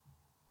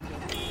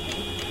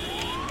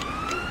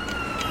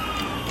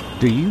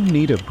Do you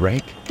need a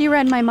break? You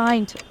read my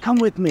mind. Come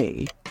with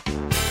me.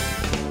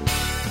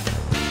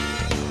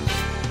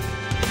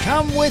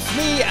 Come with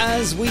me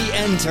as we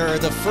enter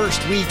the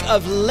first week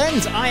of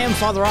Lent. I am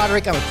Father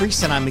Roderick. I'm a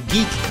priest and I'm a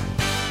geek.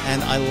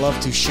 And I love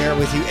to share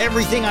with you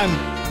everything I'm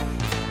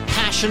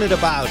passionate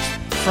about.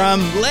 From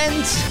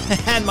Lent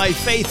and my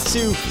faith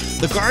to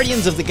the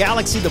Guardians of the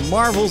Galaxy, the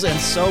Marvels, and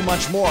so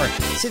much more.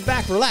 Sit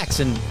back, relax,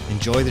 and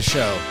enjoy the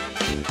show.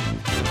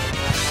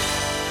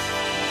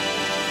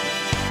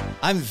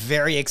 I'm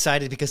very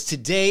excited because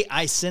today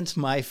I sent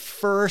my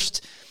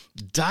first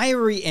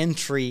diary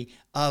entry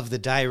of the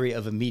Diary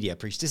of a Media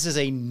Priest. This is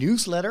a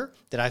newsletter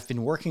that I've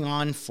been working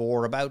on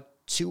for about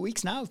 2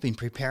 weeks now. I've been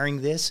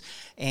preparing this,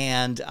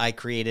 and I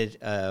created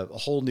a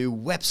whole new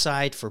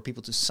website for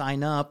people to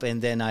sign up, and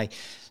then I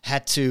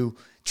had to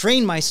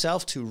train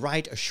myself to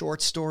write a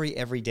short story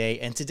every day.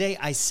 And today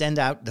I send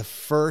out the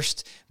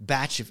first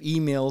batch of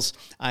emails.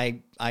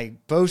 I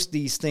post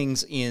these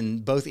things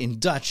both in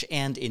Dutch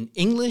and in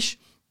English.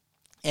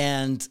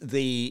 And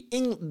the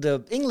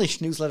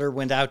English newsletter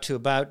went out to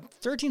about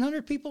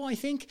 1,300 people, I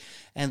think,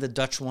 and the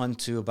Dutch one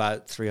to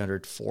about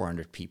 300,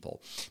 400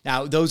 people.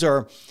 Now, those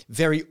are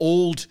very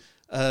old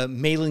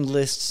mailing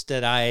lists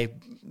that I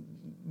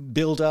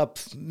built up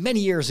many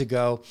years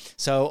ago,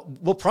 so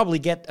we'll probably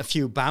get a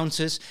few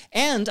bounces,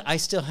 and I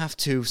still have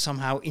to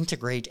somehow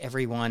integrate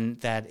everyone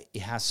that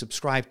has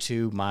subscribed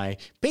to my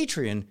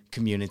Patreon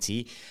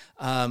community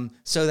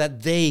so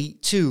that they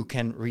too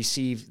can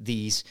receive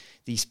these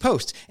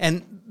posts.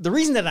 And the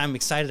reason that I'm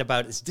excited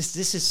about is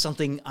this is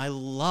something I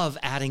love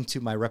adding to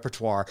my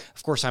repertoire.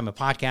 Of course, I'm a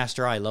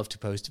podcaster. I love to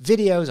post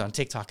videos on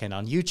TikTok and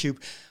on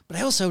YouTube, but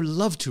I also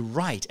love to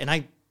write, and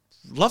I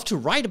love to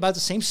write about the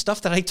same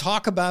stuff that I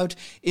talk about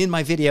in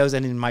my videos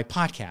and in my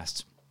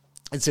podcasts.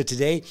 And so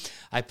today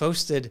I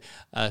posted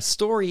a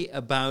story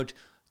about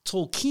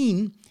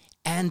Tolkien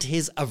and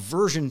his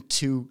aversion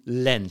to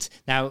Lent.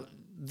 Now,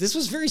 this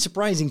was very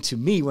surprising to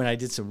me when I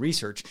did some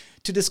research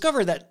to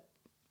discover that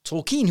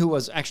Tolkien, who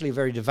was actually a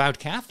very devout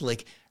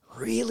Catholic,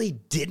 really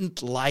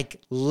didn't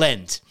like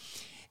Lent.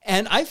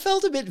 And I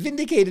felt a bit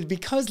vindicated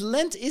because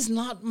Lent is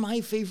not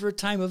my favorite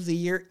time of the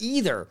year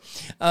either.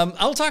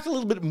 I'll talk a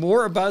little bit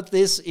more about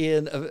this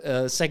in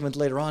a segment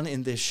later on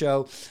in this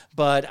show,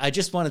 but I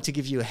just wanted to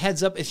give you a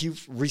heads up. If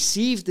you've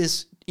received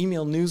this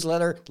email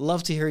newsletter,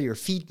 love to hear your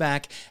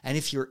feedback. And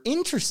if you're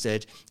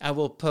interested, I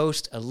will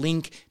post a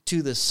link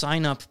to the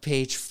sign-up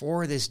page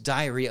for this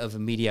Diary of a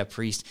Media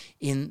Priest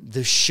in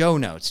the show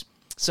notes.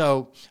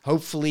 So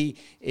hopefully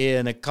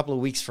in a couple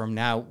of weeks from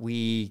now,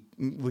 we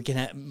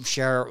can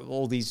share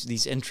all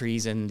these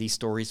entries and these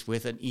stories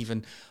with an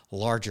even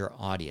larger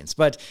audience.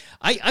 But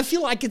I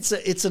feel like it's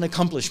an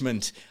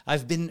accomplishment.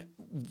 I've been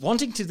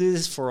wanting to do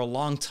this for a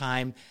long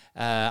time.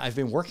 I've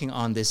been working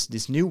on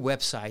this new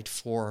website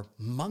for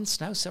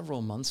months now,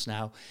 several months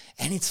now,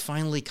 and it's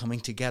finally coming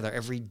together.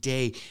 Every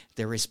day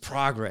there is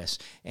progress.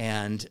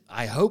 And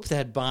I hope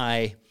that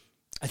by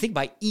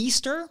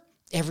Easter,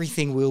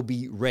 everything will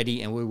be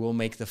ready and we will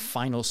make the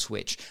final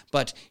switch.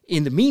 But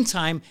in the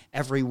meantime,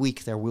 every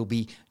week there will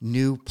be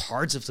new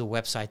parts of the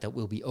website that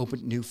will be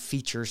opened, new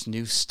features,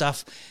 new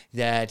stuff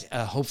that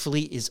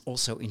hopefully is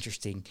also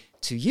interesting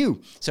to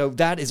you. So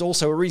that is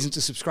also a reason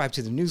to subscribe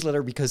to the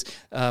newsletter, because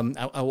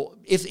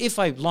if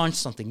I launch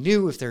something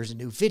new, if there's a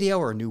new video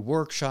or a new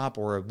workshop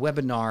or a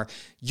webinar,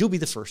 you'll be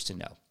the first to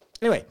know.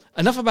 Anyway,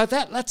 enough about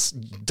that. Let's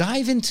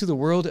dive into the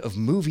world of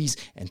movies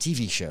and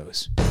TV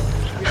shows.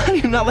 How do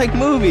you not like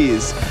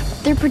movies?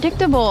 They're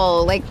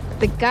predictable. Like,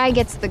 the guy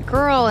gets the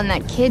girl and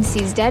that kid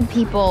sees dead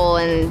people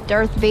and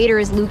Darth Vader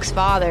is Luke's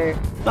father.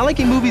 Not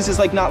liking movies is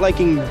like not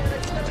liking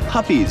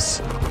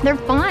puppies. They're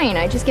fine.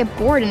 I just get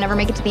bored and never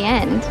make it to the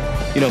end.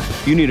 You know,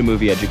 you need a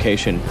movie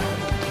education.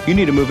 You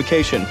need a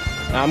movication.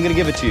 I'm gonna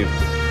give it to you.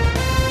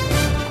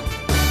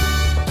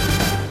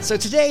 So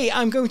today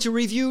I'm going to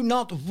review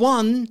not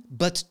one,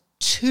 but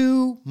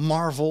two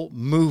Marvel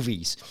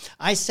movies.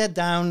 I sat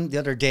down the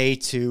other day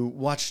to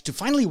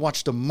finally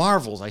watch the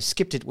Marvels. I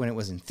skipped it when it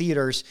was in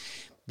theaters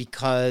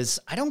because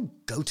I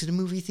don't go to the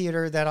movie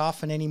theater that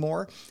often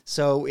anymore.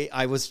 So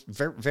I was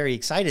very, very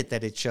excited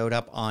that it showed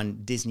up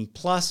on Disney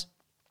Plus.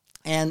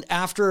 And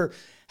after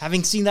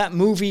having seen that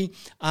movie,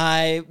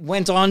 I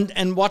went on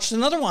and watched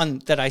another one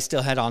that I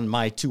still had on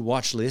my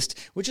to-watch list,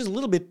 which is a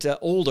little bit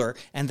older,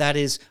 and that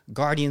is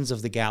Guardians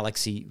of the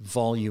Galaxy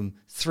Volume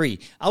 3.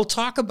 I'll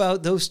talk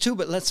about those two,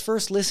 but let's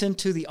first listen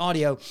to the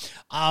audio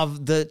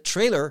of the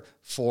trailer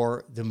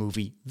for the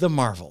movie The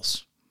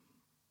Marvels.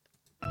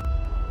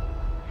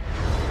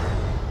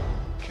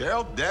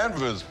 Carol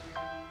Danvers,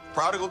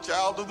 prodigal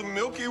child of the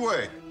Milky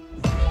Way.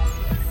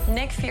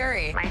 Nick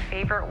Fury, my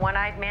favorite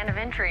one-eyed man of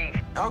intrigue.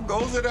 How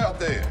goes it out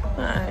there?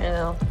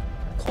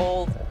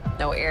 Cold,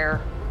 no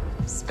air,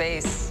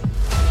 space.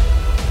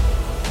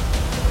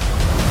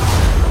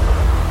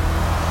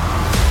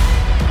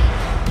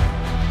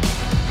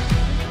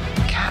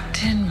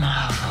 Captain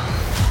Marvel,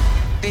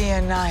 the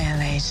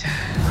Annihilator.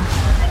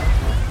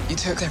 You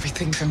took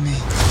everything from me.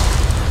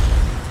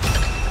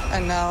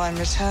 And now I'm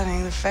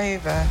returning the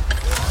favor.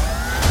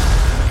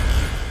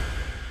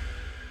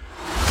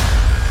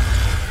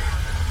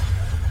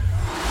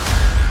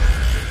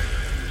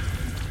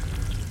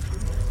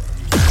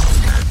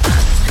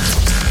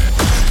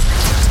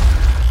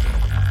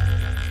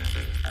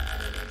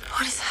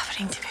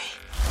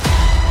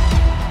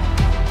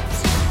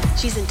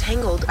 She's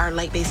entangled our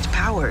light-based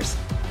powers.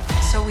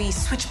 So we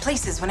switch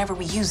places whenever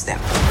we use them.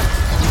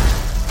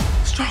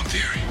 Strong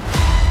theory.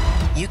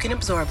 You can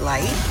absorb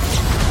light.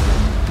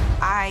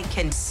 I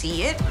can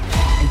see it.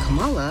 And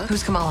Kamala...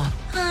 Who's Kamala?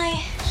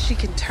 Hi. She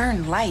can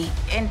turn light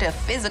into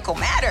physical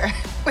matter,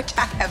 which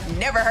I have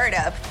never heard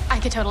of. I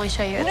could totally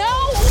show you.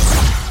 No!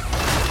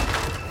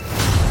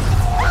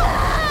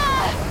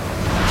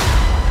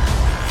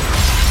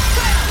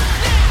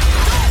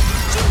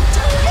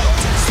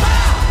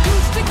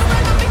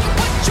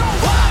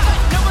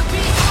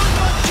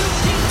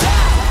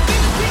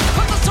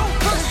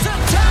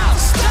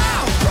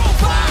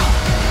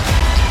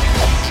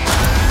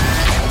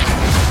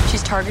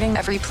 She's targeting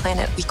every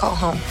planet we call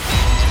home.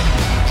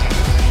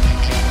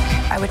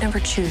 I would never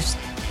choose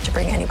to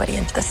bring anybody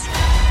into this.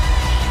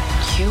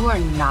 You are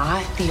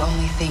not the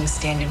only thing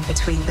standing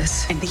between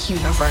this and the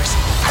universe.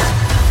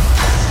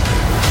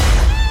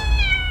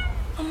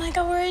 Oh my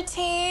god, we're a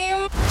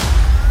team.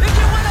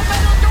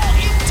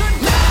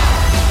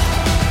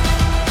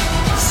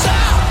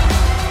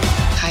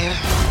 Higher.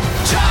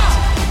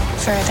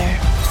 Further.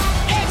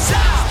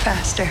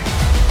 Faster.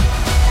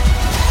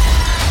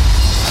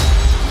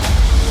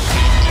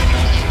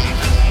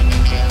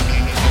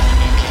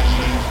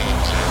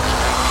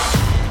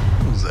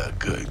 Who's a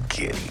good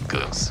kitty,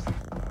 Gus?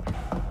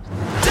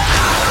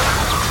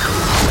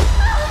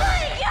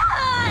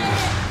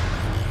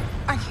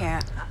 I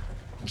can't.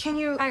 Can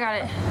you? I got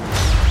it.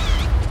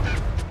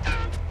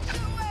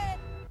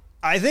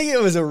 I think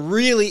it was a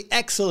really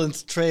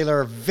excellent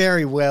trailer,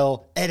 very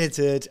well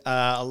edited.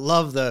 I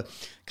love the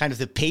kind of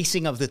the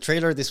pacing of the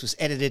trailer. This was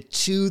edited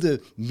to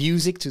the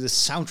music, to the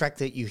soundtrack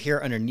that you hear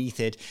underneath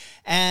it.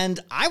 And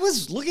I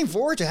was looking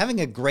forward to having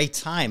a great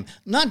time,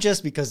 not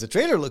just because the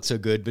trailer looked so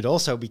good, but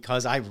also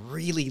because I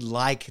really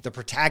like the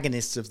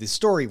protagonists of this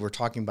story. We're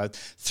talking about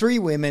three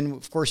women.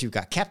 Of course, you've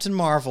got Captain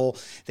Marvel,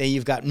 then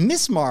you've got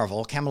Miss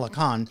Marvel, Kamala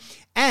Khan,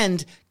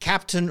 and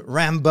Captain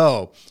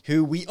Rambeau,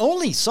 who we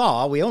only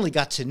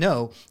got to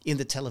know in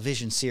the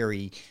television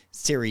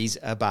series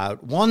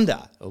about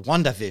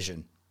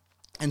WandaVision.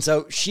 And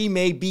so she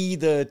may be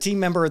the team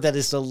member that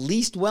is the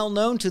least well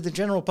known to the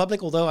general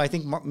public, although I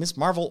think Miss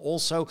Marvel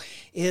also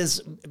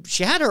is.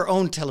 She had her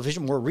own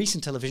more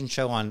recent television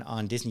show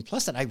on Disney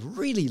Plus that I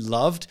really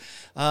loved.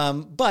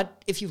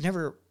 But if you've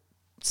never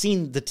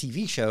seen the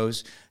TV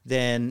shows,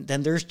 then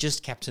there's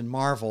just Captain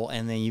Marvel,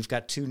 and then you've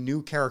got two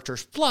new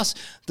characters, plus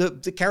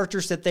the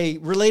characters that they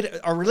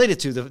are related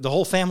to. The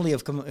whole family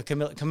of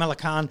Kamala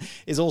Khan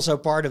is also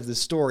part of the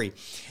story.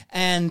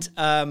 And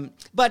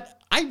but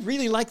I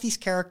really like these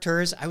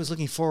characters. I was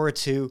looking forward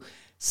to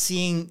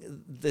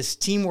seeing this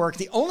teamwork.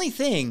 The only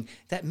thing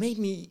that made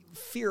me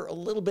fear a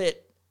little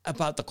bit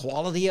about the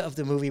quality of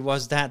the movie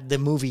was that the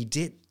movie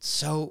did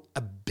so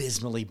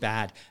abysmally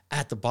bad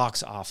at the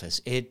box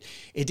office. It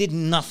did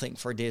nothing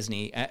for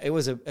Disney. It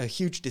was a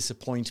huge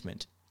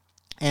disappointment.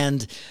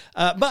 And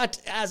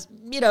but as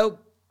you know,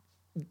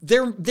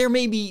 there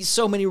may be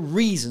so many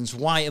reasons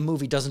why a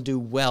movie doesn't do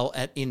well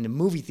in the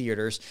movie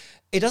theaters.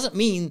 It doesn't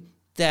mean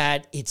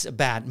that it's a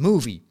bad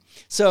movie.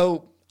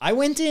 So I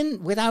went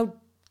in without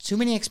too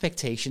many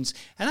expectations,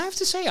 and I have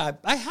to say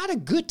I had a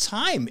good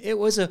time. It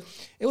was a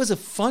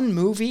fun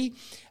movie.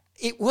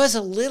 It was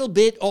a little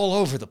bit all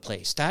over the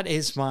place. That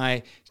is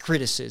my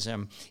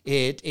criticism.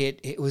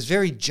 It was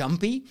very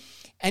jumpy.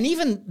 And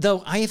even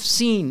though I have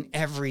seen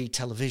every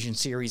television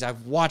series,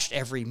 I've watched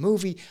every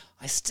movie,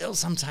 I still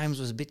sometimes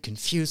was a bit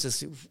confused as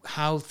to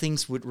how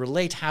things would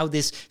relate, how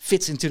this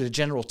fits into the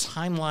general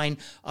timeline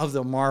of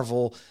the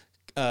Marvel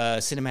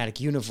cinematic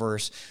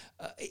universe.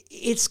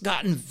 It's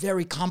gotten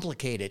very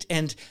complicated.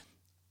 And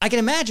I can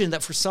imagine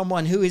that for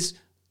someone who is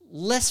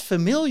less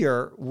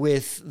familiar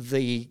with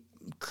the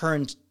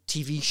current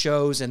TV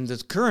shows and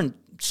the current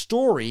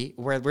story,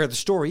 where the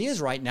story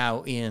is right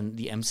now in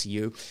the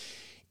MCU,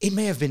 it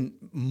may have been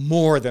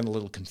more than a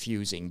little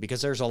confusing,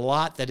 because there's a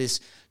lot that is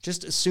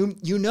just assumed,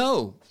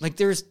 like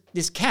there's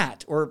this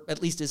cat, or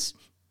at least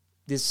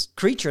this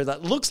creature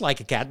that looks like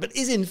a cat, but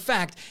is in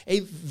fact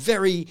a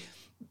very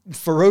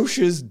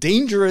ferocious,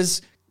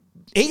 dangerous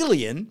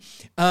alien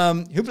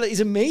who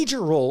plays a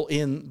major role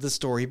in the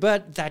story.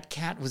 But that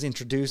cat was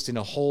introduced in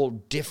a whole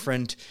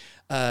different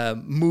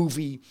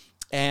movie,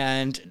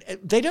 and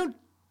they don't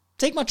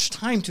take much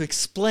time to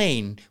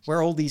explain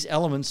where all these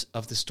elements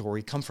of the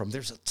story come from.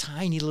 There's a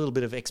tiny little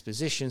bit of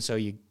exposition, so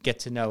you get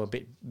to know a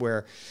bit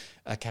where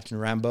Captain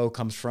Rambeau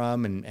comes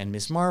from and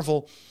Miss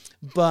Marvel.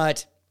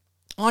 But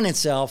on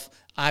itself,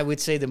 I would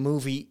say the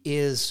movie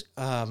is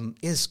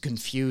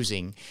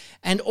confusing,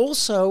 and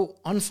also,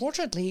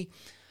 unfortunately,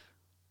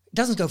 it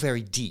doesn't go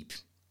very deep.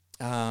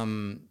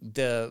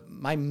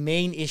 My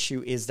main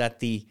issue is that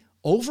the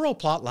overall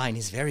plot line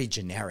is very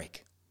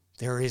generic.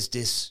 There is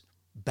this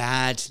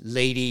bad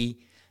lady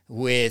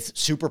with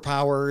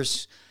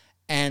superpowers,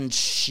 and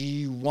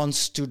she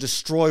wants to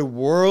destroy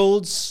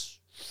worlds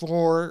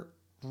for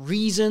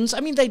reasons. I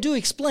mean, they do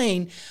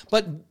explain,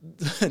 but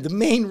the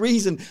main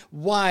reason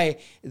why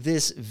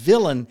this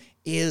villain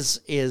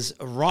is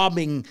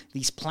robbing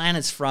these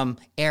planets from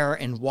air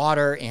and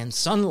water and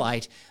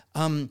sunlight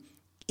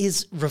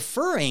is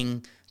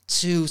referring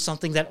to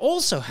something that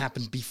also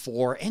happened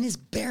before and is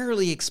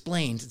barely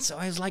explained. And so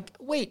I was like,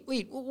 wait,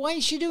 why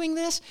is she doing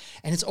this?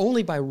 And it's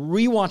only by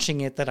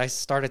rewatching it that I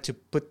started to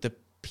put the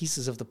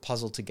pieces of the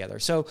puzzle together.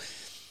 So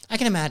I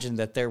can imagine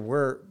that there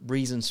were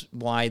reasons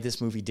why this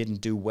movie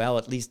didn't do well,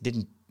 at least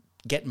didn't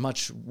get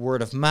much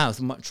word of mouth,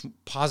 much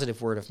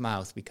positive word of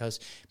mouth, because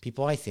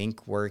people, I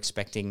think, were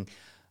expecting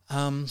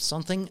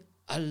something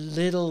a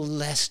little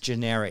less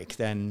generic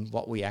than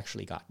what we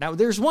actually got. Now,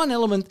 there's one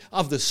element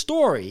of the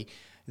story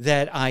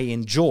that I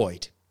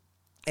enjoyed,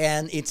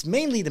 and it's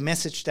mainly the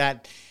message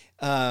that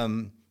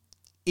the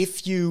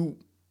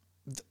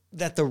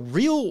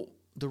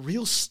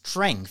real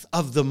strength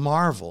of the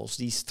Marvels,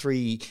 these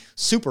three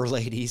super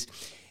ladies,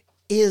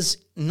 is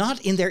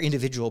not in their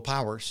individual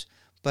powers,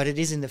 but it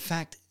is in the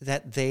fact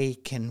that they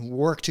can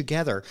work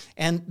together.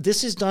 And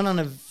this is done on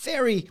a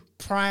very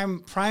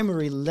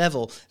primary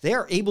level. They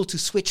are able to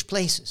switch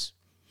places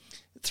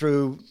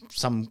through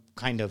some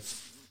kind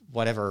of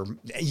whatever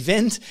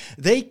event.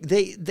 They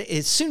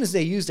as soon as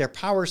they use their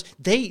powers,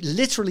 they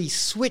literally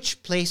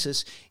switch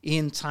places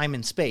in time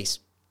and space.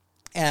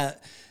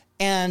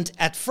 And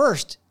at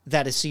first,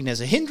 that is seen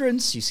as a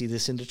hindrance. You see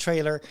this in the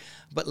trailer.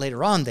 But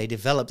later on, they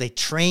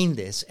train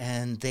this,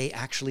 and they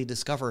actually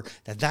discover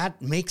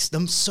that makes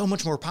them so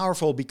much more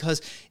powerful,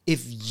 because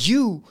if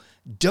you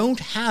don't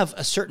have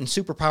a certain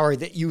superpower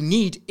that you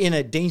need in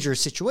a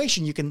dangerous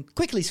situation, you can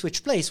quickly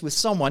switch place with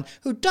someone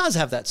who does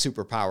have that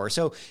superpower.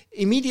 So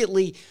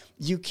immediately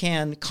you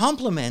can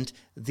complement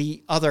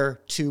the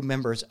other two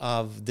members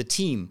of the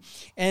team.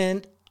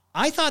 And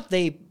I thought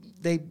they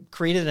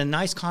created a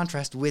nice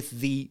contrast with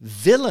the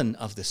villain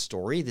of the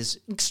story, this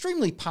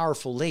extremely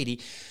powerful lady,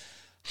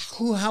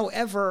 who,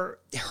 however,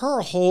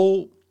 her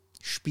whole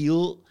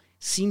spiel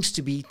seems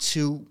to be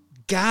to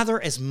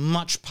gather as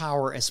much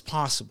power as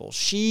possible.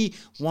 She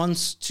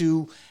wants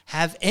to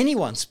have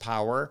anyone's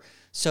power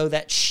so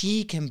that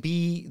she can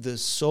be the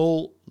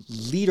sole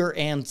leader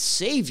and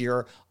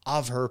savior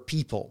of her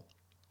people.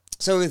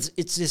 So it's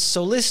this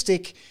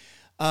holistic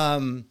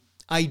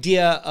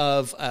idea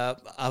of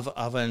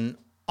an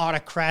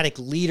autocratic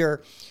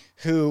leader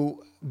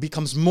who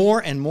becomes more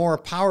and more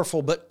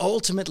powerful, but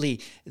ultimately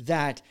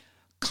that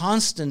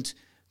constant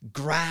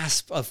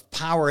grasp of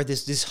power,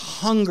 this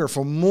hunger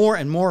for more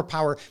and more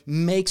power,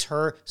 makes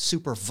her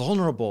super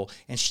vulnerable,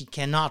 and she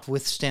cannot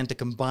withstand the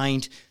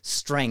combined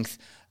strength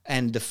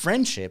and the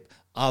friendship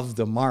of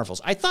the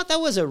Marvels. I thought that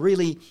was a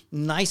really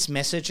nice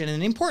message, and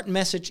an important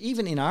message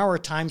even in our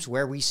times,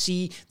 where we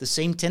see the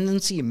same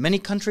tendency in many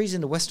countries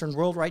in the Western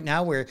world right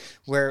now,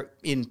 where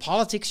in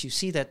politics you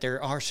see that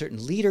there are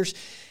certain leaders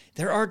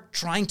that are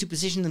trying to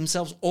position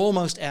themselves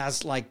almost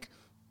as like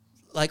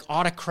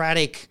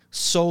autocratic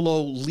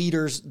solo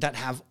leaders that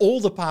have all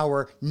the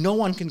power. No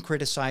one can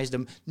criticize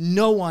them.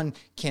 No one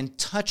can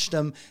touch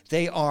them.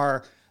 They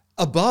are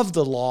above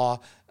the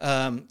law.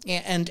 And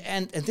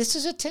this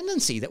is a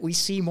tendency that we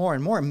see more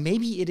and more.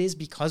 Maybe it is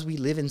because we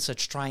live in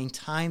such trying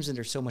times and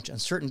there's so much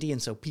uncertainty.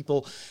 And so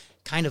people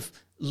kind of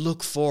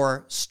look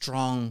for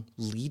strong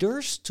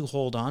leaders to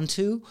hold on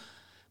to.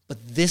 But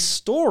this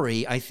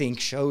story, I think,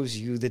 shows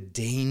you the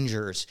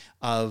dangers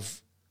of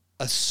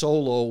a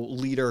solo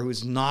leader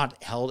who's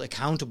not held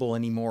accountable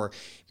anymore,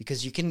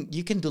 because you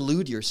can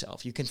delude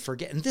yourself, you can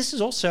forget. And this is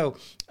also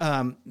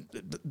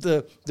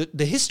the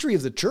history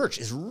of the church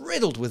is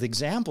riddled with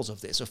examples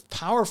of this, of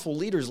powerful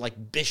leaders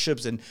like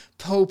bishops and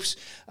popes.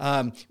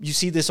 You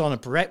see this on a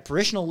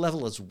parishional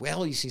level as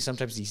well. You see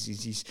sometimes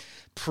these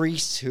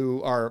priests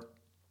who are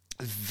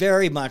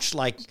very much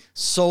like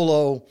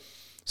solo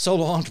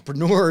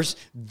entrepreneurs.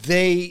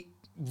 They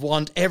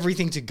want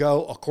everything to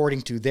go according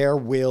to their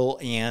will,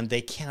 and they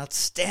cannot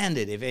stand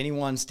it if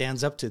anyone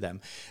stands up to them.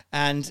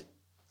 And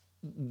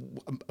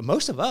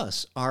most of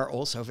us are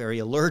also very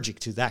allergic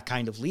to that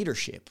kind of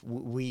leadership.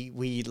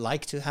 We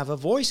like to have a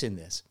voice in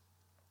this.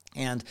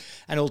 And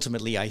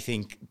ultimately, I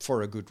think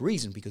for a good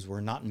reason, because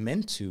we're not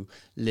meant to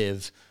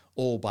live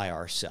all by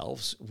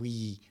ourselves.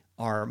 We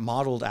are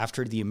modeled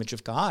after the image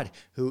of God,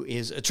 who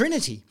is a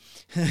Trinity.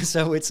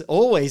 So it's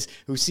always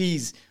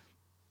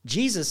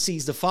Jesus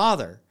sees the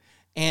Father,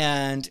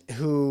 and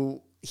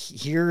who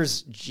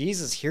hears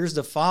Jesus, hears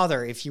the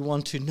Father. If you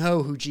want to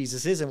know who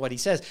Jesus is and what he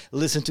says,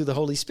 listen to the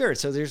Holy Spirit.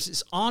 So there's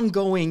this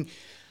ongoing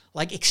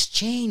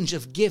exchange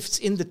of gifts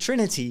in the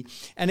Trinity.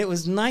 And it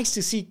was nice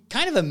to see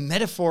kind of a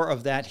metaphor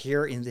of that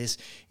here in this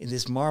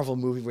Marvel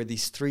movie, where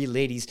these three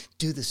ladies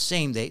do the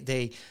same.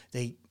 They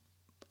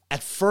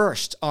at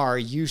first are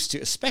used to,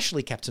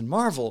 especially Captain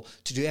Marvel,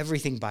 to do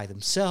everything by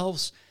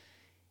themselves.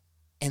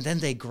 And then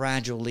they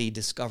gradually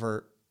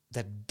discover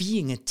that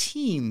being a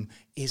team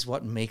is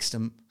what makes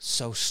them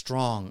so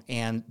strong.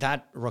 And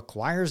that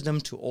requires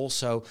them to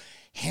also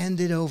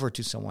hand it over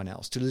to someone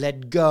else, to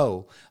let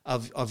go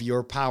of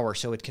your power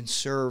so it can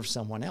serve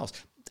someone else.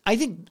 I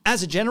think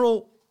as a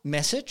general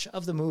message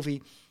of the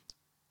movie,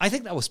 I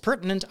think that was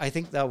pertinent. I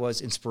think that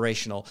was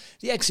inspirational.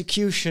 The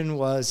execution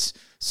was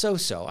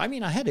so-so. I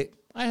mean, I had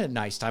a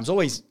nice time. It's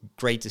always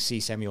great to see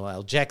Samuel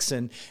L.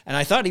 Jackson, and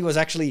I thought he was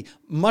actually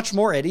much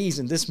more at ease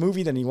in this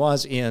movie than he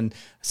was in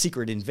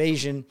Secret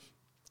Invasion.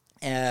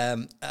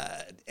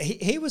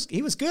 He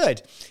was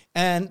good,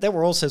 and there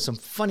were also some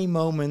funny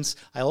moments.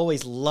 I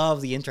always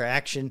love the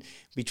interaction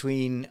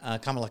between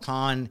Kamala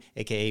Khan,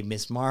 aka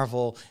Miss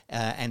Marvel,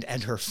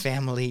 and her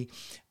family.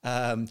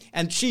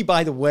 And she,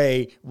 by the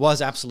way,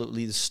 was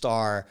absolutely the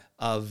star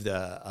of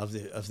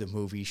the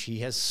movie. She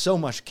has so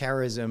much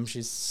charisma.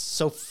 She's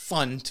so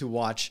fun to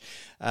watch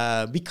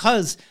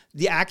because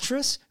the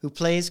actress who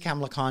plays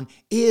Kamala Khan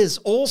is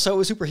also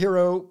a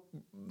superhero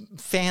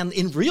fan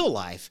in real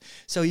life.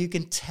 So you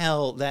can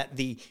tell that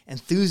the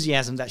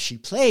enthusiasm that she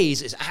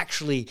plays is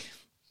actually,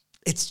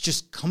 it's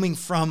just coming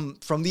from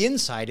the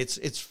inside.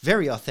 It's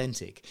very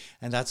authentic,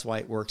 and that's why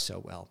it works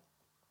so well.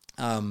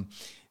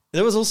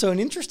 There was also an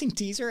interesting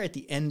teaser at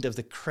the end of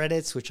the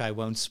credits, which I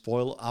won't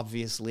spoil,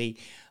 obviously.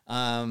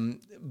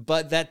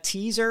 But that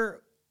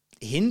teaser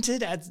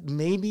hinted at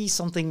maybe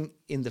something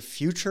in the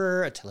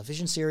future, a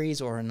television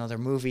series or another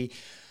movie.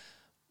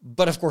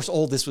 But of course,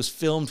 all this was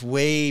filmed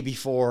way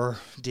before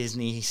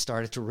Disney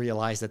started to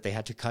realize that they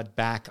had to cut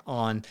back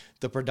on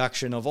the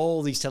production of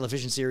all these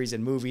television series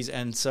and movies.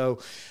 And so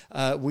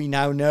we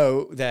now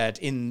know that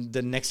in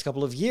the next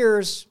couple of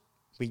years,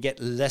 we get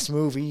less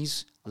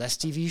movies, less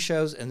TV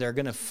shows, and they're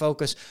going to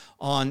focus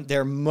on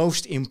their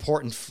most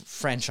important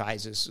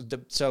franchises.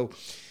 So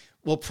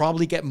we'll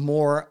probably get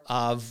more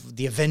of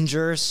the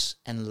Avengers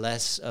and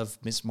less of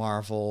Miss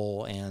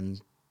Marvel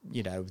and,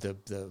 you know,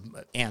 the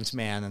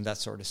Ant-Man and that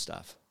sort of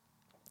stuff.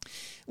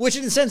 Which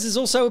in a sense is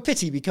also a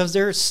pity because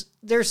there's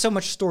so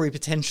much story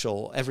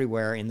potential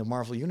everywhere in the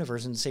Marvel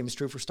universe, and the same is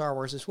true for Star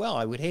Wars as well.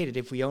 I would hate it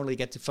if we only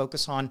get to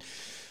focus on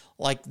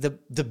like the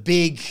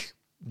big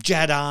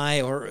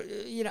Jedi, or,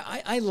 you know,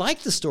 I like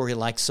the story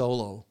like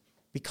Solo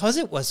because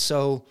it was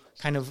so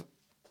kind of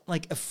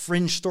like a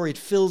fringe story. It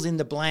fills in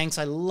the blanks.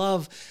 I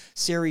love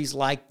series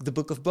like The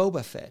Book of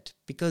Boba Fett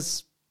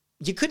because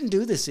you couldn't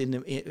do this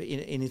in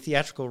a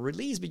theatrical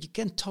release, but you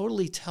can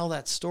totally tell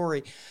that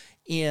story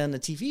in a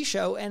TV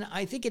show, and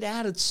I think it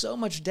added so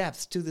much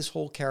depth to this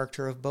whole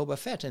character of Boba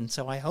Fett, and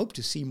so I hope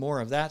to see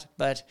more of that.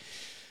 But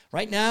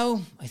right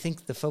now, I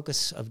think the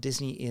focus of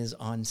Disney is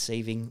on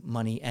saving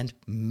money and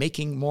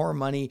making more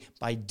money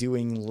by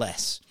doing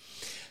less.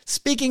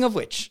 Speaking of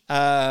which,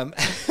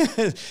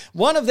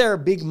 one of their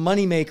big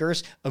money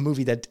makers, a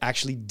movie that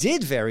actually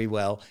did very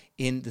well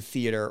in the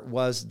theater,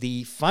 was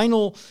the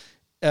final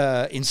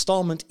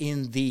installment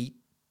in the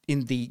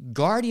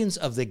Guardians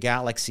of the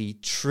Galaxy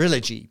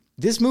trilogy.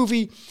 This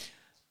movie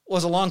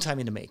was a long time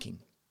in the making.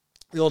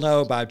 We all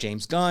know about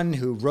James Gunn,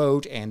 who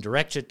wrote and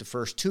directed the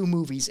first two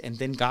movies and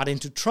then got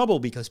into trouble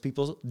because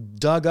people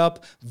dug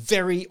up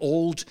very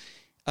old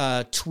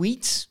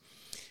tweets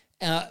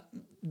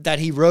that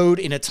he wrote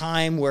in a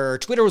time where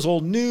Twitter was all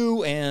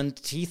new, and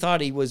he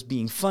thought he was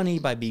being funny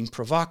by being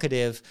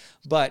provocative.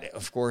 But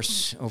of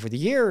course, over the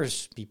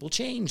years, people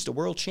changed, the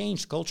world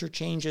changed, culture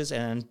changes,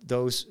 and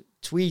those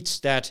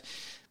tweets that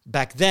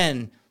back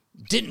then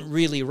didn't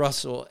really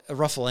ruffle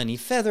any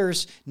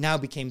feathers now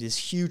became this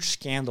huge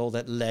scandal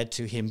that led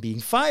to him being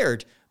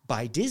fired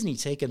by Disney,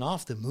 taken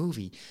off the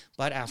movie.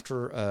 But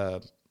after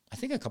I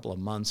think a couple of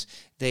months,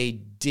 they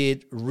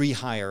did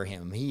rehire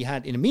him. He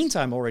had, in the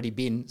meantime, already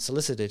been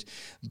solicited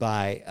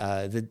by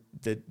the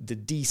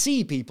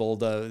DC people,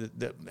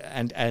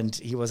 and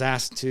he was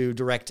asked to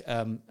direct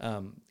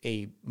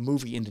a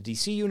movie in the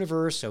DC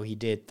universe. So he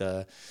did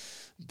the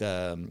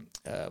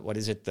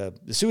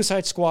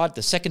Suicide Squad,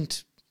 the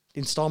second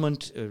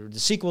installment, the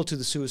sequel to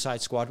the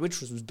Suicide Squad, which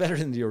was better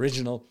than the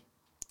original,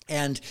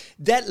 and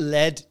that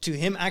led to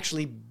him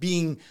actually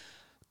being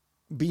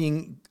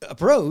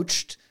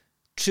approached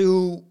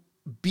to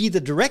be the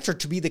director,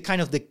 to be the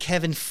kind of the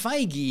Kevin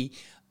Feige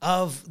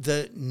of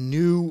the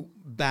new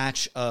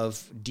batch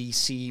of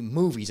DC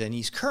movies. And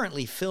he's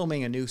currently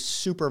filming a new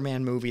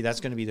Superman movie. That's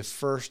going to be the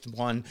first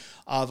one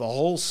of a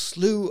whole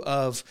slew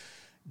of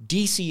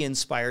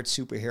DC-inspired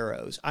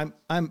superheroes.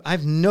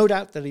 I've no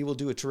doubt that he will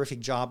do a terrific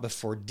job. But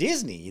for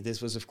Disney,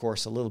 this was, of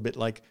course, a little bit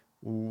like,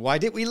 why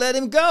did we let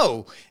him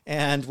go?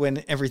 And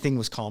when everything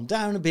was calmed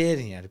down a bit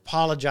and he had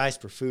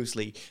apologized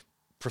profusely,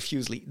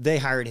 they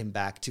hired him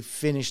back to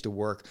finish the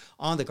work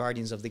on the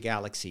Guardians of the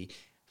Galaxy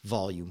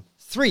Volume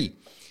 3.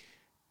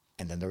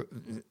 And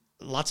then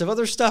lots of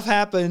other stuff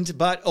happened,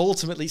 but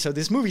ultimately, so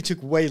this movie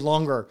took way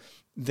longer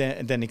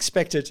than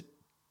expected.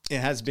 It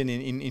has been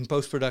in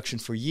post-production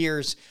for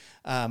years,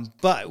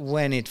 but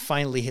when it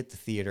finally hit the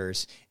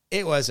theaters,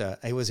 it was a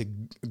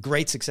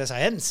great success. I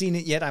hadn't seen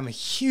it yet. I'm a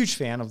huge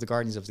fan of the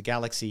Guardians of the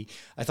Galaxy.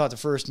 I thought the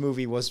first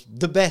movie was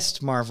the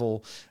best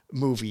Marvel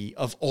movie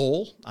of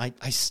all. I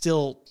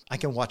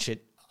can watch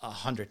it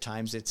 100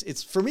 times.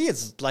 It's for me,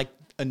 it's like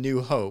A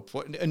New Hope.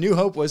 A New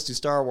Hope was to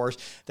Star Wars.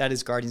 That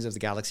is Guardians of the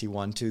Galaxy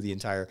 1 to the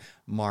entire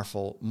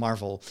Marvel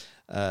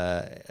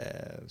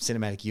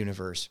Cinematic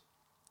Universe.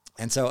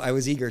 And so I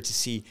was eager to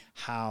see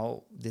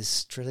how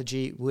this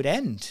trilogy would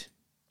end.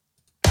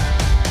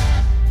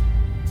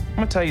 I'm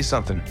gonna tell you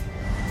something.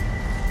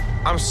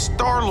 I'm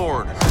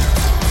Star-Lord.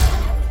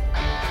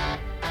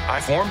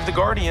 I formed the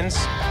Guardians.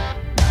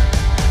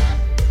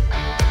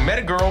 Met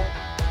a girl,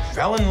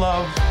 fell in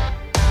love.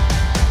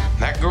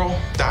 That girl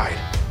died,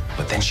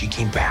 but then she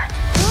came back.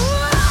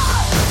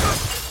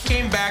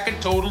 Came back a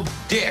total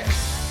dick.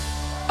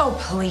 Oh,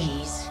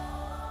 please.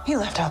 He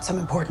left out some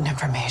important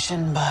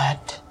information,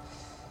 but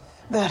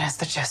that is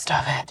the gist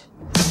of it.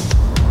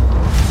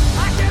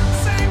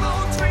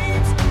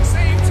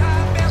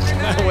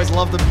 I always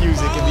love the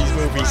music in these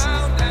movies.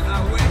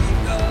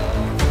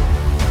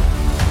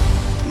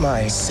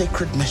 My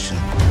sacred mission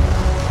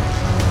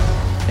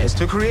Is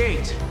to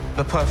create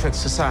the perfect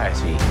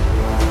society.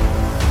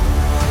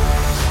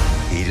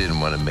 He didn't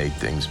want to make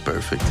things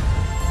perfect.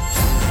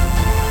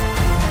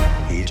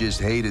 He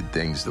just hated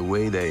things the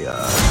way they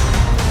are.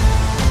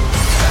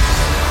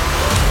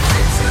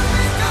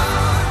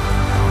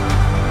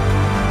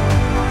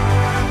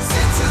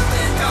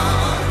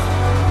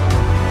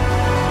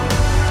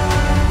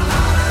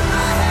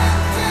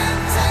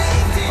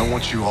 I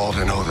want you all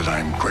to know that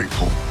I'm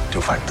grateful to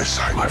fight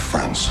beside my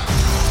friends.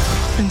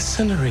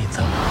 incinerate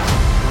them.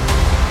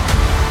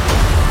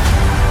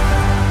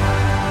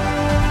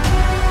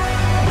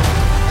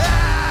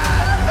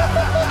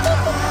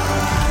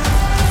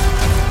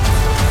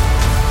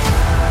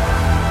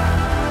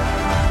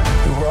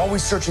 We were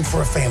always searching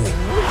for a family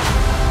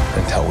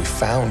until we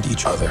found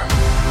each other.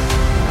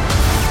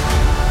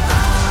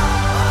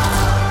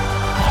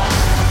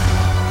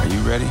 Are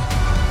you ready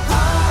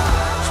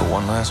for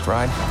one last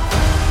ride?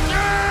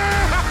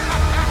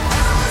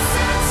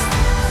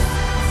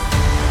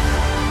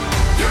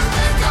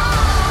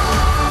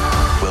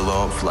 We'll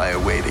all fly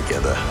away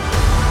together.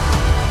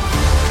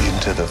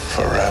 Into the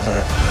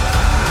forever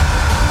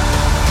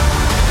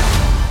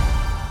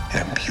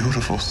and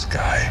beautiful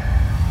sky.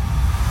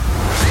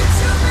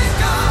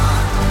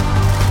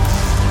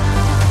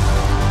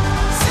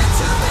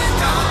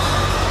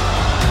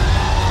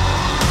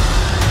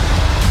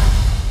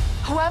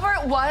 Whoever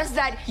it was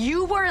that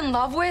you were in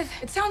love with,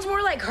 it sounds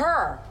more like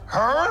her.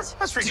 Her?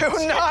 That's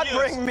ridiculous. Do not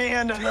bring me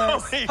into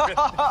this.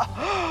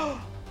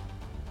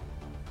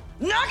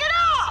 Knock it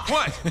off!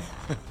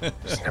 What?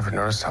 Just never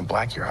noticed how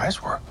black your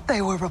eyes were.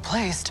 They were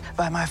replaced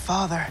by my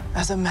father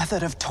as a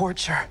method of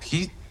torture.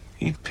 He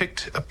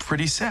picked a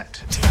pretty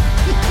set.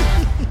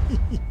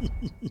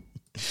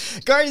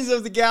 Guardians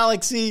of the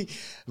Galaxy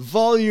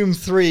Volume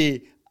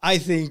 3, I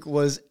think,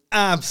 was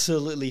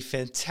absolutely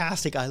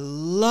fantastic. I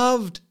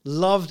loved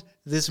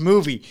this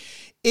movie.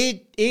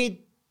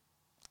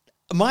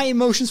 My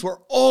emotions were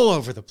all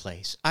over the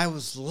place. I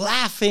was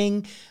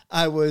laughing.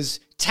 I was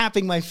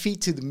tapping my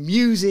feet to the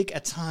music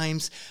at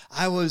times.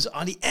 I was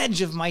on the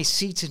edge of my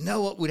seat to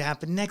know what would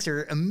happen next. There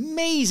are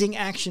amazing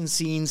action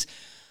scenes.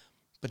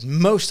 But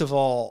most of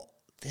all,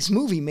 this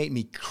movie made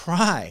me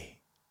cry.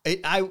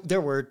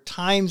 There were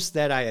times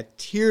that I had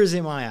tears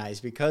in my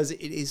eyes because it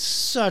is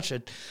such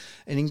an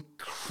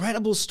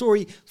incredible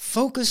story,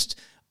 focused,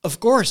 of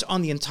course,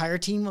 on the entire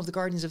team of the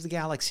Guardians of the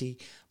Galaxy,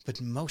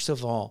 but most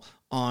of all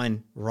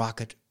on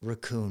Rocket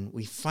Raccoon.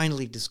 We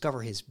finally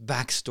discover his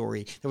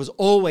backstory. There was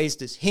always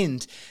this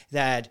hint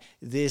that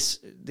this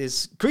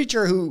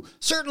creature, who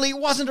certainly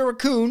wasn't a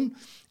raccoon,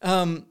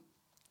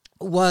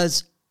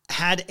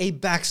 had a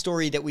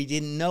backstory that we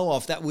didn't know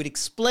of that would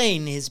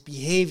explain his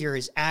behavior,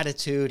 his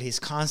attitude, his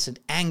constant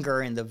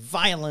anger, and the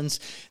violence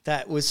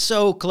that was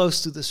so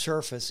close to the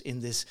surface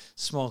in this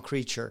small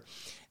creature.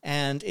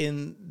 And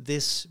in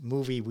this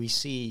movie, we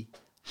see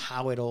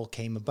how it all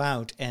came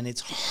about, and it's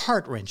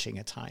heart-wrenching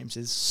at times.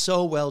 It's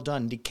so well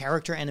done. The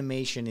character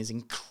animation is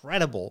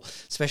incredible,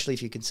 especially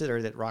if you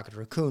consider that Rocket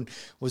Raccoon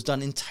was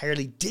done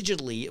entirely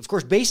digitally, of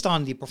course, based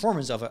on the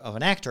performance of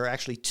an actor,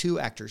 actually two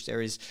actors. There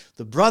is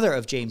the brother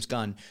of James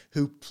Gunn,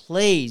 who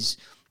plays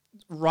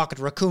Rocket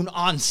Raccoon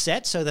on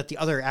set so that the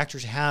other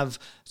actors have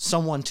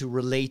someone to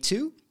relate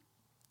to.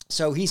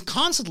 So he's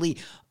constantly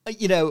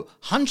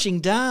hunching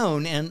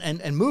down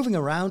and moving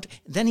around.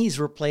 Then he's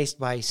replaced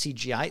by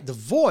CGI. The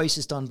voice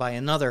is done by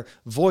another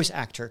voice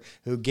actor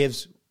who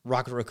gives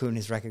Rocket Raccoon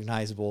his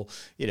recognizable,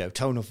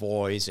 tone of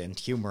voice and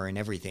humor and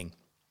everything.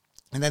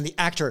 And then the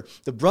actor,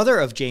 the brother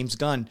of James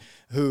Gunn,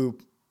 who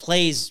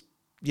plays,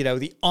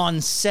 the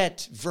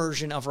on-set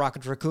version of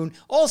Rocket Raccoon,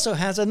 also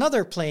has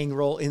another playing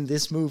role in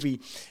this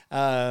movie,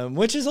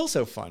 which is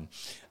also fun.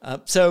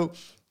 So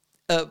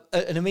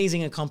an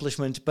amazing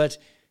accomplishment, but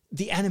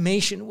the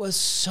animation was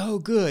so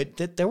good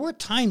that there were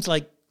times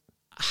like,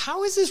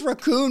 how is this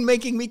raccoon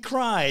making me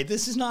cry?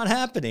 This is not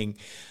happening.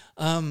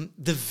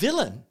 The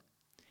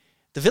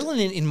villain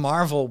in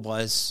Marvel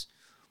was,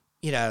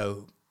 a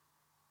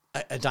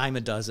dime a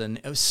dozen.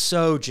 It was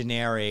so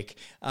generic.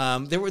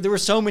 There were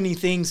so many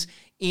things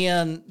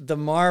in the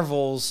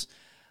Marvels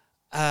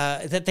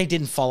that they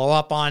didn't follow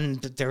up on.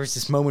 There was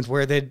this moment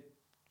where the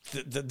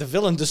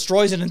villain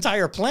destroys an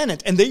entire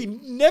planet and they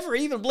never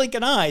even blink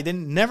an eye. They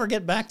never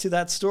get back to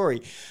that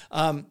story.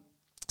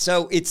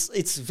 So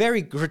it's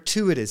very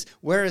gratuitous.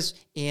 Whereas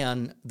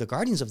in the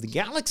Guardians of the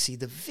Galaxy,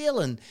 the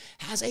villain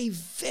has a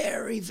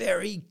very,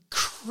 very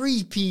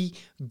creepy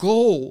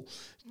goal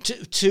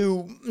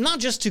to not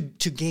just to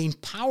gain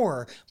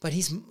power, but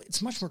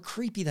it's much more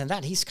creepy than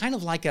that. He's kind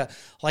of like a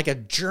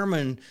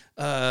German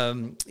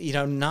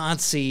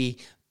Nazi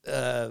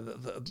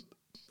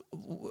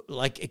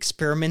like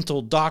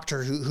experimental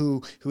doctor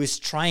who is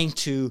trying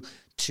to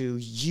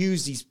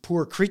use these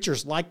poor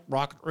creatures like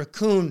Rocket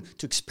Raccoon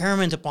to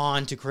experiment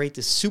upon to create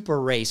this super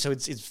race. So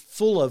it's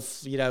full of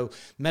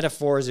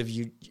metaphors of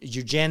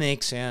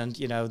eugenics and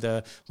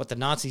what the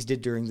Nazis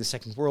did during the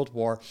Second World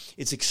War.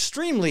 It's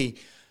extremely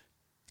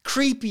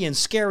creepy and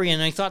scary,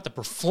 and I thought the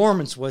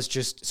performance was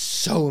just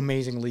so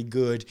amazingly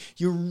good.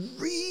 You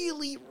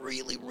really,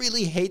 really,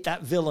 really hate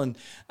that villain,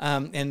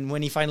 and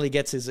when he finally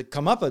gets his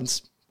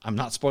comeuppance, I'm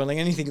not spoiling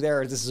anything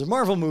there. This is a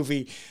Marvel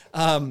movie.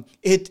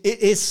 It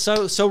is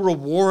so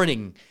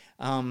rewarding,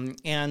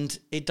 and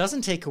it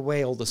doesn't take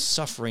away all the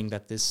suffering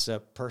that this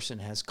person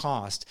has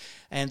caused.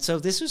 And so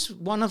this is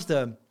one of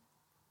the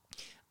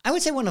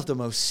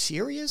most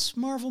serious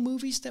Marvel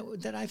movies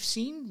that I've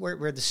seen,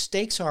 where the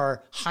stakes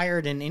are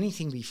higher than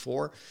anything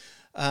before.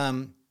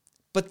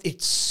 But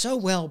it's so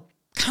well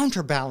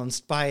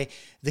counterbalanced by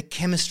the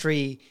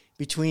chemistry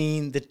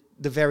between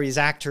the various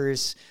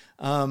actors,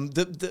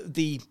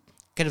 the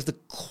kind of the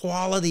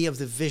quality of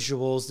the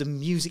visuals, the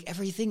music,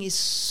 everything is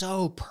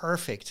so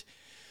perfect.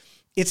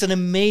 It's an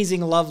amazing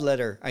love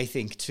letter, I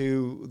think,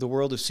 to the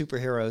world of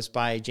superheroes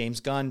by James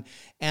Gunn,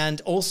 and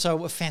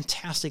also a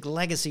fantastic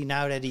legacy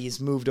now that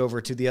he's moved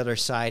over to the other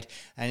side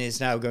and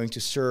is now going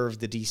to serve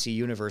the DC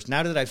universe.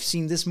 Now that I've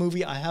seen this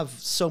movie, I have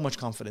so much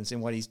confidence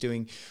in what he's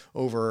doing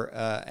over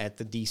at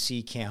the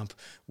DC camp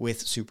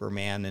with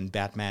Superman and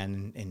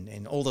Batman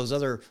and all those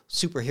other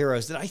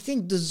superheroes that I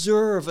think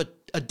deserve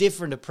a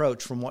different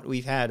approach from what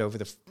we've had over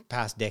the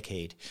past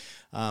decade.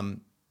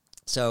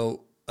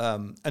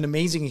 An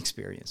amazing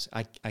experience.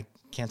 I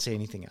can't say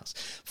anything else.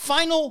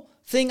 Final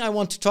thing I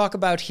want to talk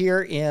about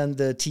here in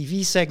the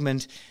TV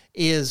segment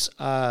is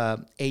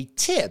a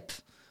tip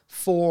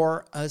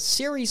for a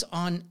series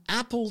on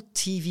Apple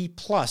TV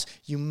Plus.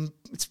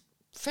 It's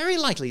very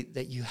likely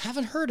that you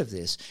haven't heard of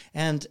this,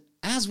 and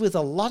as with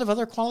a lot of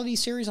other quality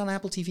series on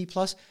Apple TV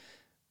Plus,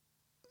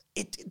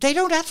 they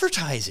don't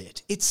advertise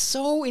it. It's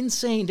so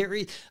insane.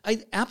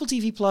 Apple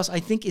TV Plus, I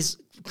think, is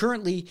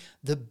currently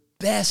the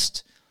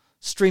best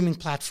streaming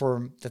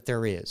platform that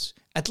there is,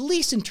 at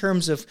least in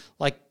terms of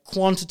like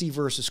quantity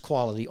versus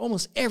quality.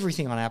 Almost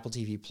everything on Apple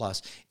TV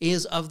Plus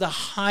is of the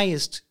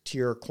highest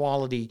tier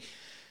quality,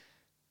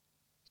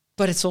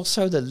 but it's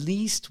also the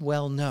least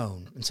well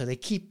known. And so they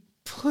keep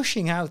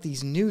pushing out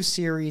these new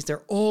series.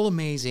 They're all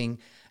amazing,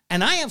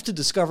 and I have to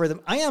discover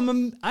them. I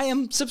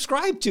am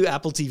subscribed to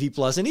Apple TV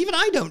Plus, and even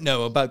I don't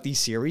know about these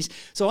series.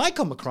 So I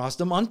come across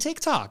them on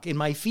TikTok. In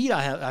my feed,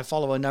 I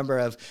follow a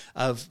number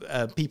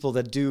of people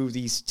that do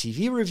these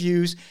TV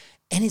reviews,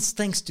 and it's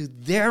thanks to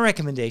their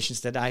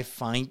recommendations that I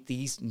find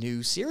these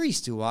new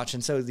series to watch.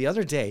 And so the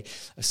other day,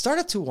 I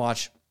started to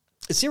watch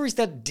a series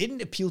that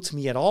didn't appeal to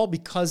me at all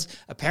because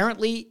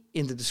apparently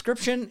in the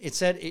description it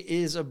said it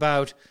is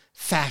about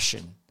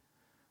fashion.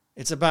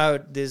 It's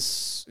about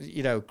this,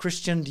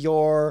 Christian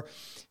Dior,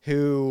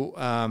 who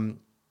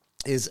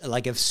is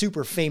like a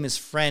super famous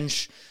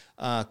French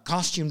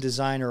costume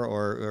designer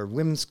or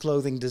women's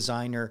clothing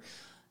designer.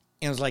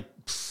 And I was like,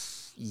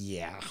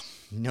 yeah,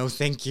 no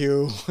thank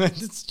you.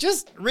 It's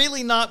just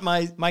really not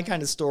my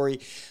kind of story.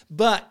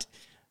 But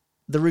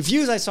the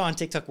reviews I saw on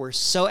TikTok were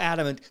so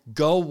adamant,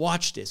 go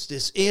watch this.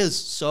 This is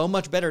so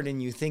much better than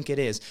you think it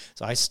is.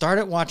 So I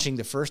started watching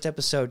the first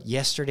episode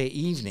yesterday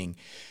evening,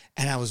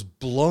 and I was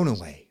blown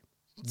away.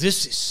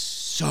 This is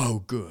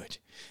so good.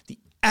 The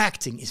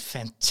acting is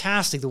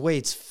fantastic. The way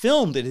it's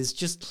filmed, it is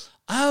just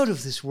out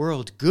of this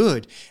world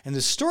good. And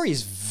the story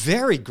is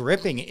very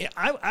gripping.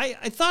 I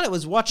thought I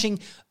was watching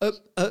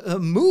a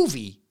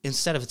movie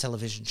instead of a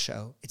television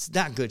show. It's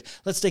that good.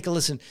 Let's take a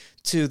listen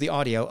to the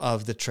audio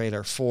of the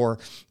trailer for,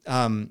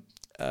 what's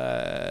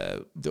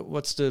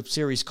the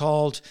series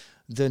called?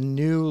 The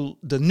New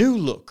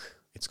Look.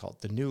 It's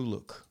called The New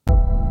Look.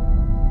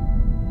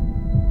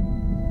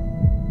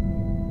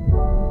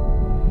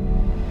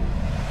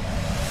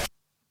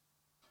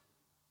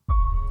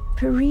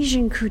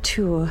 Parisian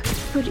couture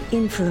could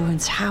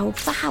influence how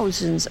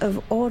thousands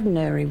of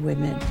ordinary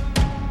women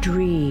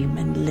dream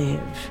and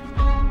live.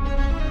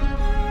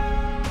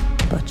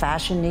 But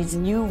fashion needs a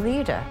new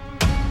leader.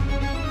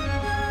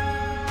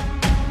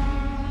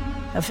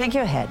 A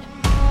figurehead.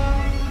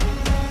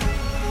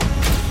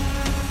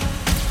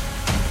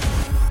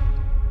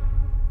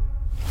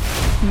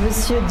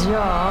 Monsieur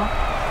Dior.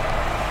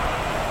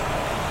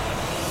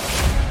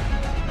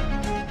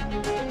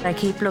 I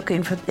keep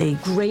looking for a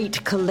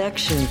great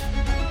collection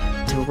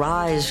to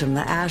rise from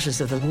the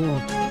ashes of the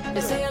war.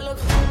 Monsieur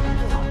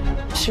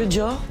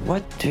Dior,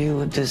 what do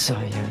you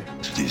desire?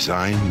 To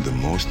design the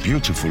most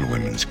beautiful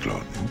women's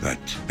clothing that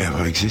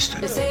ever existed.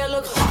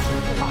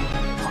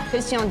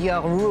 Christian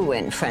Dior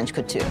ruined French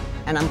couture,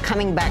 and I'm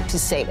coming back to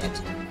save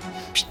it.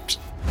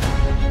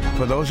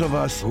 For those of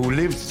us who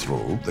lived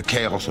through the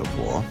chaos of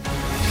war,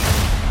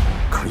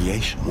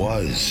 creation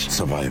was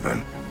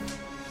survival.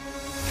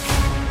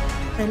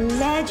 The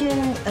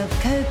legend of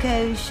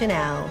Coco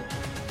Chanel.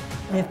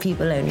 If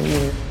people only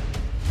knew.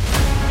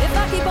 If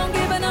I keep on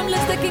giving them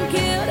lips that can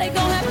kill, they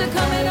gon' have to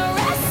come and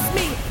arrest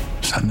me.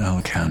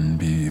 Chanel can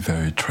be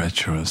very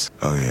treacherous.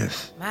 Oh,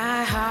 yes.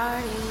 My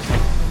heart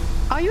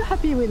is... Are you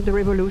happy with the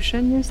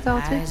revolution you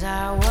started?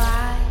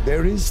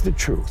 There is the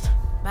truth.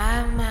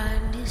 My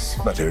mind is...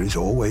 But there is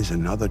always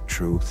another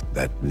truth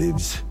that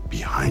lives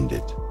behind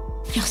it.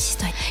 Your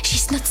sister,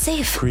 she's not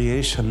safe.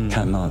 Creation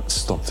cannot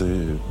stop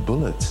the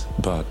bullet,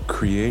 but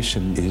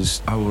creation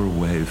is our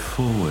way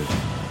forward.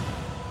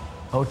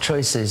 Our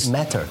choices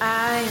matter.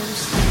 I am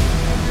still.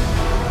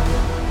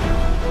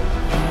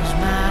 Use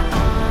my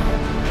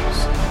arms.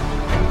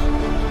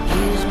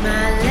 Use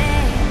my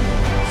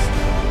legs.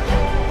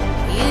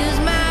 Use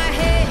my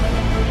head.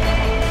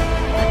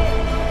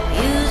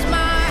 Use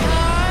my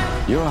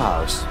heart. Your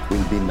house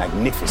will be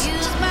magnificent.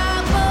 Use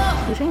my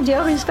voice. You think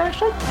Dior is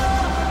special?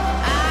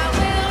 I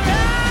will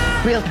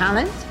run. Real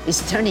talent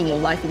is turning your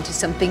life into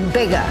something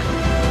bigger.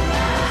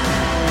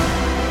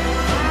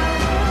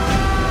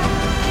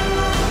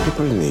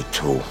 People need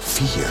to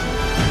feel,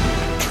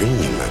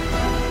 dream,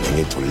 they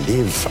need to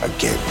live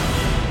again.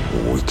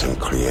 We can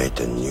create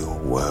a new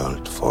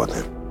world for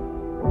them.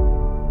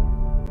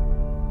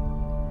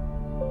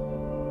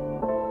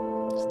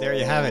 So there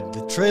you have it,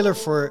 the trailer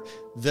for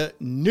the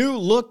new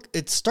look.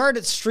 It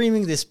started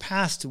streaming this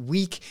past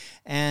week,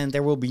 and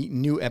there will be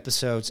new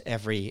episodes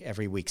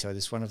every week. So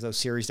this is one of those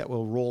series that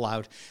will roll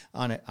out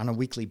on a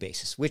weekly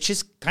basis, which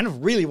is kind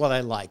of really what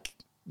I like.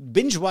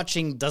 Binge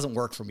watching doesn't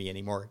work for me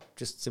anymore,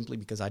 just simply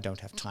because I don't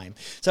have time.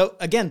 So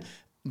again,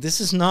 this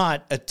is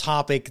not a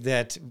topic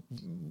that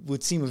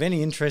would seem of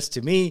any interest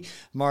to me.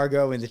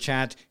 Margot in the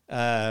chat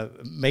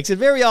makes it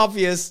very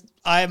obvious.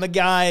 I am a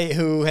guy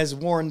who has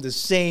worn the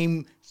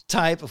same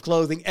type of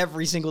clothing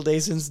every single day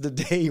since the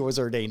day he was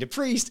ordained a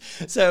priest.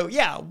 So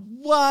yeah,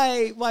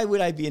 why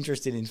would I be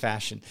interested in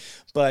fashion?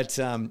 But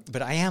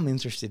I am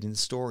interested in the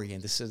story,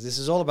 and this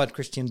is all about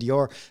Christian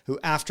Dior, who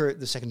after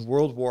the Second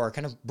World War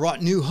kind of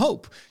brought new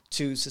hope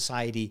to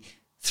society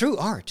through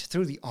art,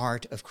 through the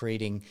art of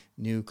creating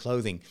new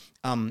clothing.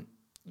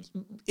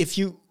 If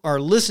you are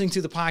listening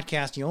to the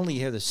podcast, you only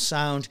hear the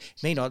sound.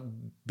 It may not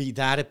be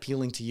that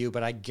appealing to you,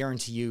 but I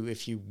guarantee you,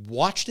 if you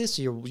watch this,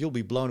 you'll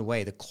be blown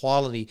away. The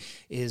quality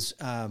is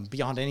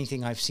beyond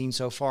anything I've seen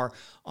so far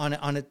on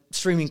a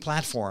streaming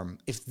platform.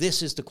 If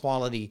this is the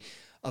quality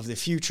of the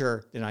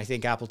future, then I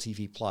think Apple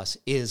TV Plus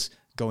is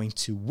going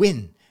to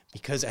win.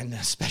 Because, and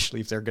especially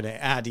if they're going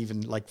to add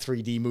even like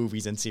 3D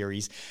movies and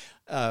series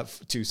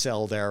to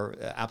sell their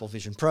Apple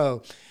Vision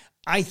Pro,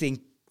 I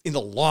think in the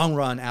long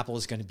run, Apple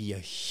is going to be a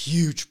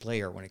huge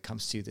player when it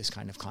comes to this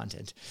kind of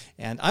content.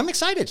 And I'm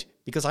excited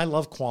because I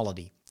love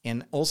quality.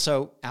 And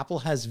also, Apple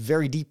has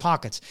very deep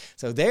pockets.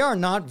 So they are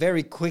not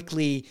very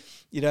quickly,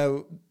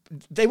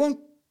 they won't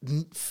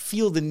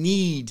feel the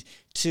need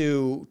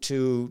to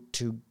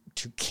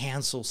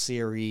cancel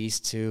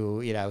series,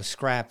 to,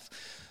 scrap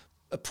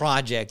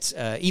projects,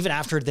 even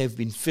after they've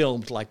been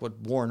filmed, like what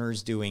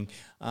Warner's doing.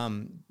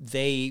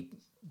 They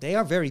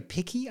are very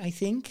picky, I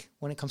think,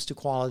 when it comes to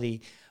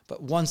quality.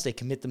 But once they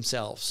commit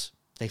themselves,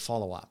 they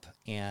follow up,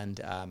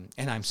 and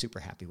I'm super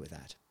happy with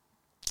that.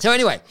 So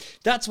anyway,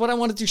 that's what I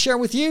wanted to share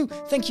with you.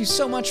 Thank you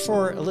so much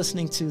for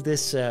listening to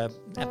this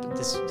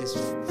this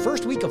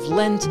first week of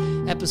Lent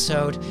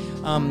episode.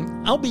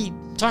 I'll be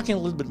talking a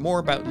little bit more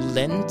about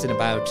Lent and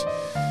about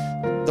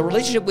the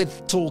relationship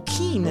with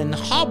Tolkien and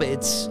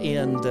hobbits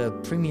in the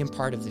premium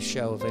part of the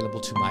show, available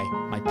to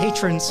my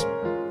patrons.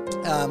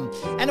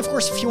 And of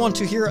course, if you want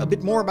to hear a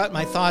bit more about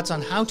my thoughts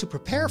on how to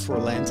prepare for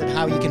Lent and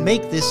how you can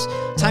make this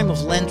time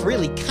of Lent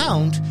really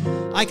count,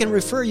 I can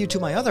refer you to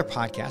my other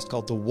podcast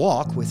called The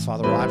Walk with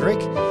Father Roderick,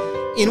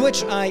 in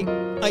which I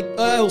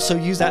also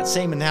use that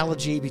same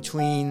analogy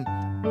between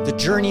the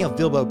journey of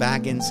Bilbo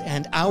Baggins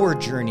and our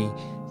journey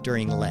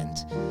during Lent.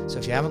 So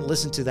if you haven't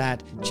listened to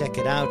that, check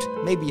it out.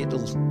 Maybe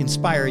it'll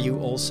inspire you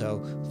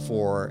also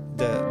for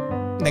the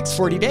next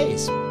 40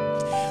 days.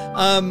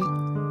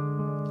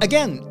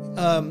 Again,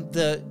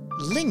 the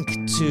link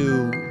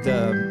to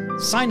the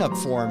sign-up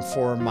form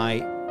for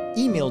my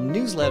email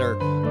newsletter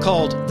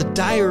called The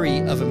Diary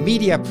of a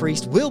Media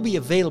Priest will be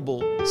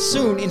available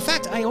soon. In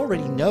fact, I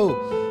already know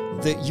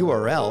the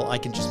URL. I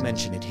can just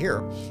mention it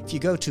here. If you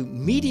go to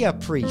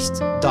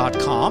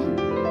mediapriest.com,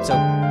 so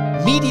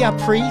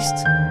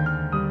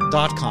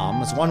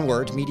mediapriest.com, it's one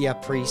word,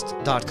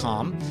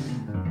 mediapriest.com,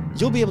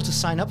 you'll be able to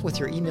sign up with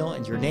your email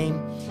and your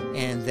name,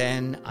 and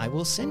then I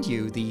will send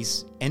you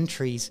these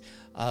entries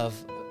of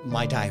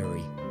my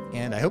diary.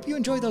 And I hope you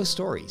enjoy those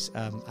stories.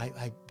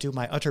 I do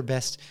my utter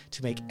best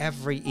to make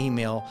every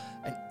email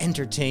an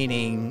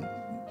entertaining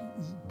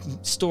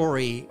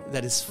story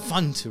that is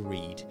fun to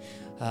read,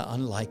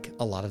 unlike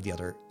a lot of the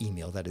other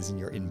email that is in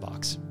your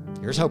inbox.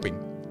 Here's hoping.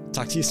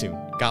 Talk to you soon.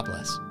 God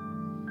bless.